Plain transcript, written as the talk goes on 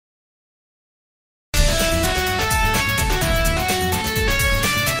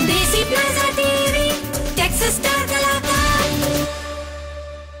Star Kalakaar.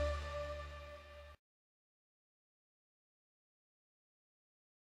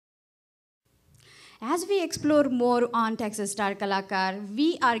 As we explore more on Texas Star Kalakaar,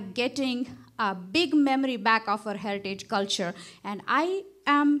 we are getting a big memory back of our heritage culture, and I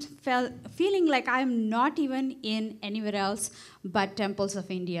am feeling like I am not even in anywhere else but temples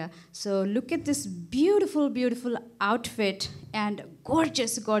of India. So look at this beautiful, beautiful outfit and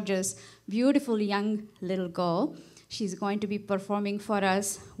gorgeous, gorgeous, beautiful young little girl. She's going to be performing for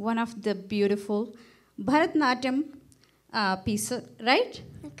us one of the beautiful Bharatnatyam piece, right?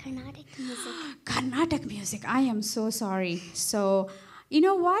 Carnatic music. Carnatic music. I am so sorry. So, you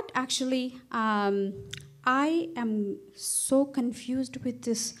know what? Actually, I am so confused with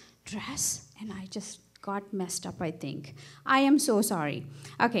this dress, and I just got messed up, I think. I am so sorry.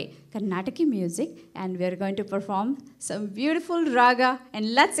 Okay, Carnatic music, and we are going to perform some beautiful raga,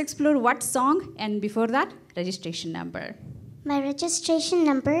 and let's explore what song, and before that, registration number. My registration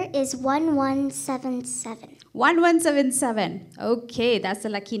number is 1177. 1177. Okay, that's a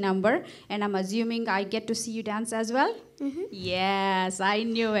lucky number. And I'm assuming I get to see you dance as well? Mm-hmm. Yes, I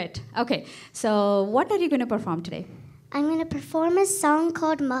knew it. Okay, so what are you going to perform today? I'm going to perform a song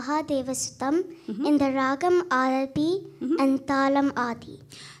called Mahadeva Sutam in the Ragam Alalpi and Talam Adi.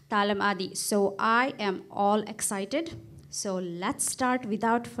 Talam Adi. So I am all excited. So let's start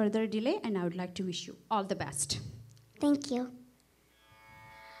without further delay, and I would like to wish you all the best. Thank you.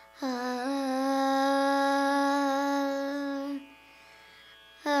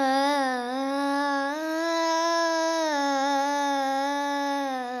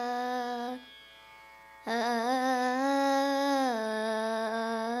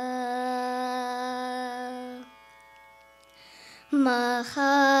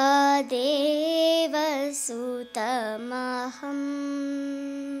 Mahadeva Sutamaham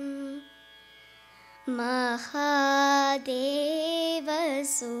Mahadeva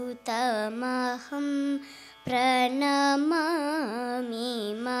Sutamaham Pranamami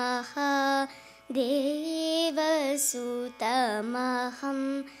Mahadeva Sutamaham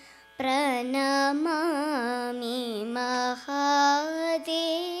Pranamami Mahadeva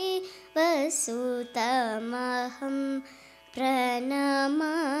Sutamaham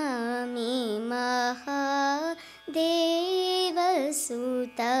Pranamami Mahadeva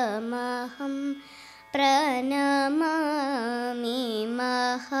Sutamaham Pranamami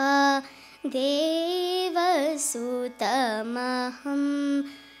Mahadeva Sutamaham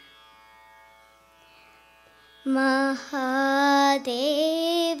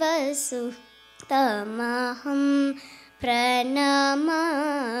Mahadeva Sutamaham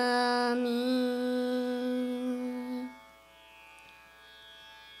Pranamami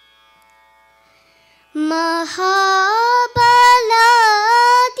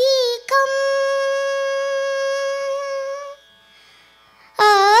Mahabaladikam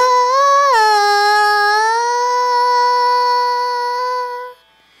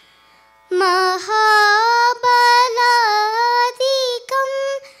Mahabaladikam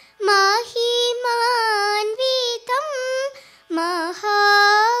Mahimanvitam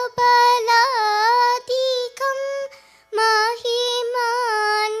Mahabaladikam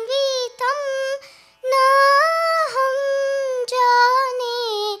Mahimanvitam Naham jane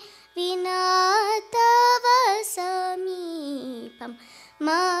vinatava samipam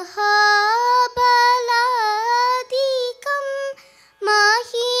Mahabaladikam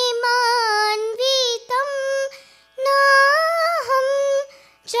Mahimanvitam Naham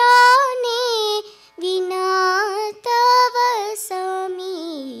jane vinatava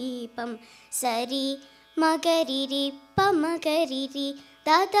samipam Sari magariri pamagariri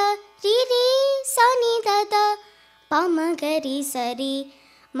dada riri sani dada pamagari sari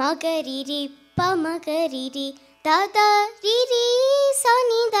magariri pamagariri dada riri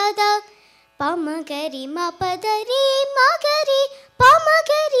sani dada pamagari mapadari magari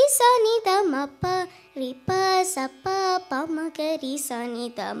pamagari sani damapa ripa sapa pamagari sani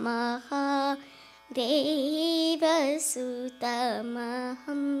damaha deva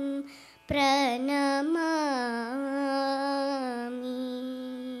sutamaham pranamami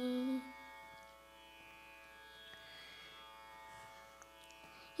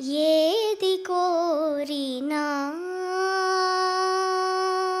Yedi korina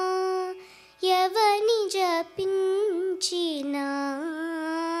Yavani japinchina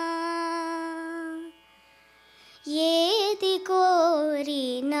Yedi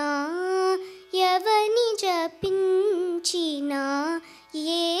korina Yavani japinchina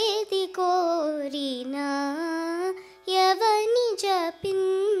Yedi korina Yavani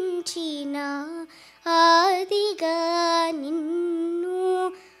japinchina Adiga ninnu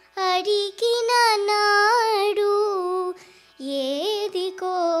అడిగిన నాడేల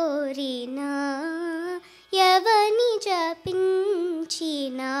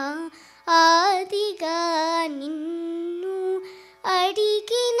పించిన ఆదిగా నిన్ను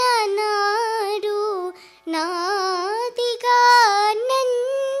అడిగిన నాడు నాదిగా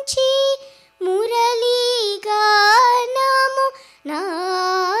నంచి మురళీగా నాము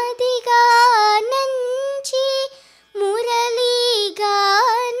నాదిగా నంచి మురళీగా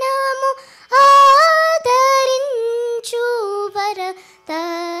నాము ఆదరించు వర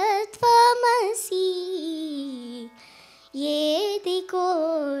తత్వమసి ఏది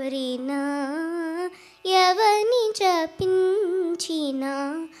కోరినా ఎవని జపించినా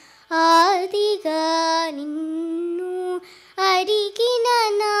ఆదిగా నిన్ను అడిగిన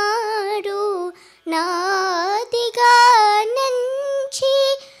నాడు నాదిగా నంచి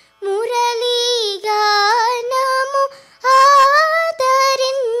మురళీగా నాము ఆదరించు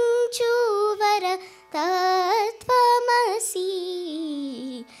వర తత్వమసి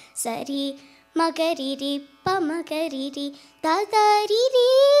సరి మగరిరి పమగరిరి దాదారిరి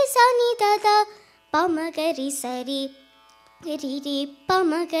సని దాదా పమగరి సరి రిరి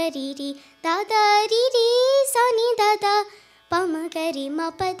పమగరిరి దాదారిరి సని దాదా పమగరి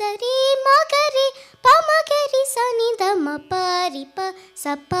మపదరి మగరి పమగరి సని దమ పరి ప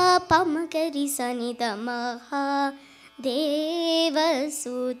సప పమగరి సని దమ దేవసుతమహం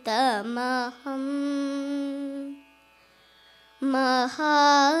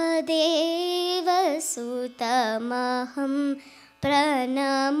महादेवसुतमहं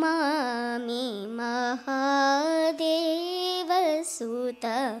प्रणमामि महादेवसुतमहं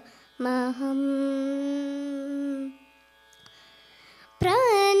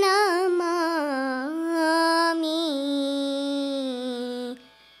प्रणमामि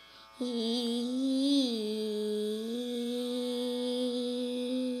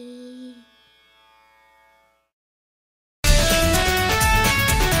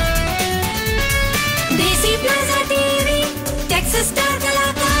Texas Star Kalakaar.